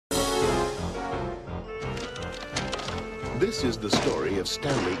This is the story of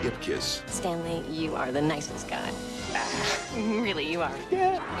Stanley Ipkiss. Stanley, you are the nicest guy. Really, you are.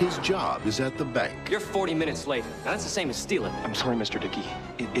 Yeah. His job is at the bank. You're 40 minutes late. Now, that's the same as stealing. I'm sorry, Mr. Dickey.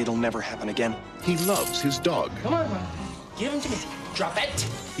 It'll never happen again. He loves his dog. Come on, man. Give him to me. Drop it.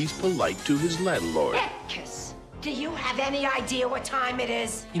 He's polite to his landlord. Ipkiss, do you have any idea what time it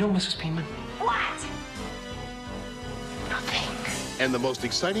is? You know, Mrs. Penman? What? Nothing. And the most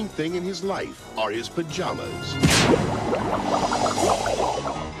exciting thing in his life are his pajamas.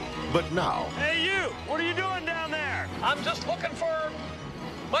 But now, Hey, you! What are you doing down there? I'm just looking for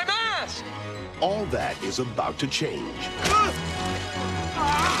my mask! all that is about to change.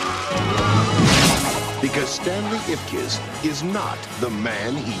 Because Stanley Ipkiss is not the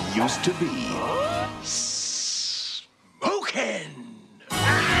man he used to be. Smokin'!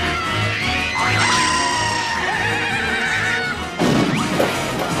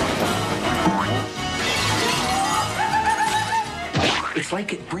 It's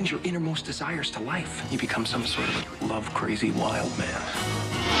like it brings your innermost desires to life. You become some sort of love-crazy wild man.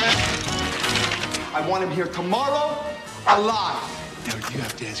 I want him here tomorrow, alive. Now, you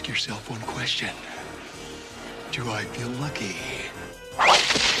have to ask yourself one question. Do I feel lucky?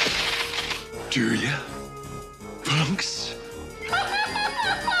 Do ya? Punks?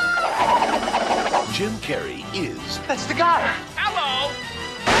 Jim Carrey is That's the guy! Hello!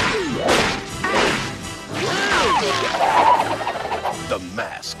 The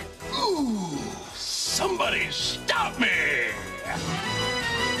Mask. Ooh, somebody stop me!